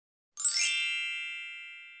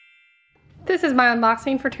This is my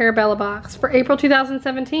unboxing for Terra box for April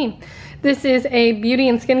 2017. This is a beauty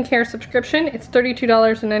and skincare subscription. It's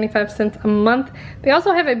 $32.95 a month. They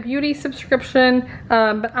also have a beauty subscription,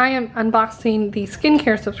 but I am unboxing the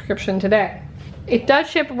skincare subscription today. It does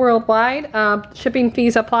ship worldwide. Shipping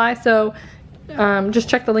fees apply, so just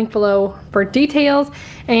check the link below for details.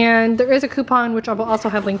 And there is a coupon, which I will also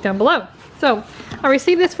have linked down below. So I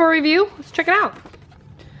received this for review. Let's check it out.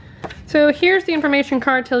 So here's the information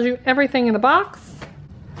card, tells you everything in the box.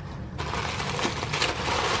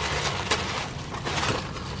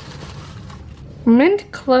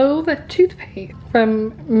 Mint Clove toothpaste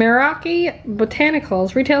from Meraki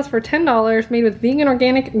Botanicals. Retails for $10, made with vegan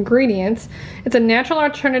organic ingredients. It's a natural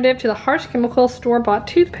alternative to the harsh chemical store-bought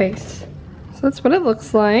toothpaste. So that's what it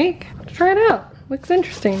looks like. Let's try it out. Looks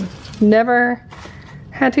interesting. Never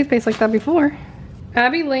had toothpaste like that before.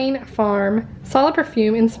 Abbey Lane Farm Solid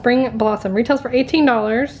Perfume in Spring Blossom. Retails for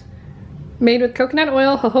 $18. Made with coconut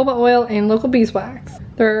oil, jojoba oil, and local beeswax.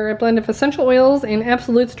 They're a blend of essential oils and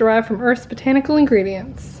absolutes derived from Earth's botanical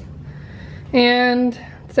ingredients. And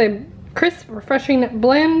it's a crisp, refreshing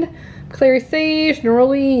blend. Clary sage,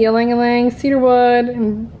 neroli, ylang-ylang, cedarwood,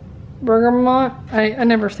 and bergamot. I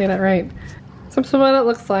never say that right. So this is what it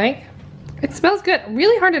looks like. It smells good.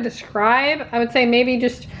 Really hard to describe. I would say maybe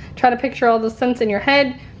just try to picture all the scents in your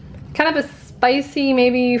head. Kind of a spicy,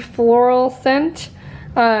 maybe floral scent.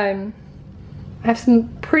 I have some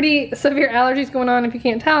pretty severe allergies going on if you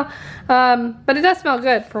can't tell. But it does smell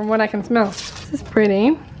good from what I can smell. This is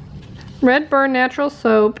pretty. Red Burn Natural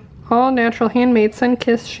Soap, all natural handmade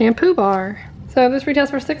sun-kissed shampoo bar. So this retails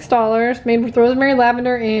for $6, made with rosemary,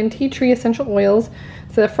 lavender, and tea tree essential oils.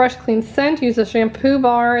 It's a fresh, clean scent. Use a shampoo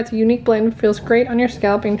bar. It's a unique blend. Feels great on your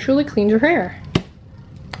scalp and truly cleans your hair.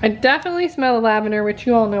 I definitely smell the lavender, which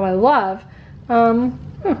you all know I love.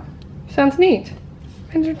 Sounds neat.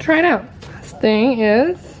 I'm gonna try it out. This thing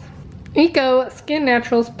is Eco Skin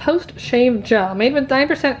Naturals Post Shave Gel, made with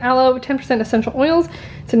 9% aloe, 10% essential oils.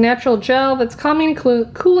 It's a natural gel that's calming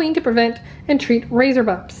and cooling to prevent and treat razor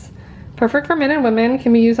bumps. Perfect for men and women.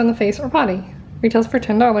 Can be used on the face or body. Retails for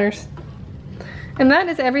 $10. And that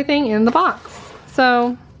is everything in the box.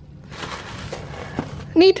 So,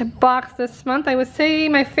 neat box this month. I would say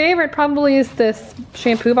my favorite probably is this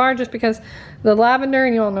shampoo bar, just because the lavender,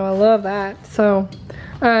 and you all know I love that. So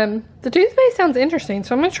the toothpaste sounds interesting,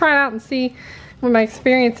 so I'm gonna try it out and see what my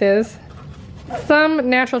experience is. Some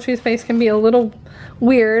natural toothpaste can be a little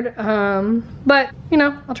weird, but you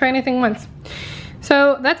know, I'll try anything once.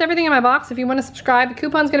 So that's everything in my box. If you want to subscribe, the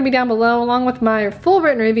coupon's going to be down below along with my full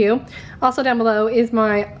written review. Also down below is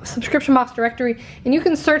my subscription box directory, and you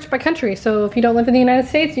can search by country. So if you don't live in the United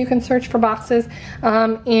States, you can search for boxes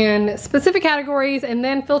in specific categories and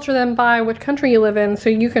then filter them by which country you live in,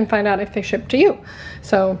 so you can find out if they ship to you.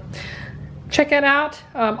 So check it out.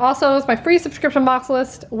 Also is my free subscription box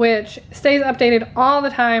list, which stays updated all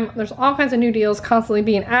the time. There's all kinds of new deals constantly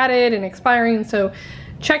being added and expiring, so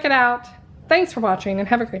check it out. Thanks for watching and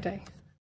have a great day.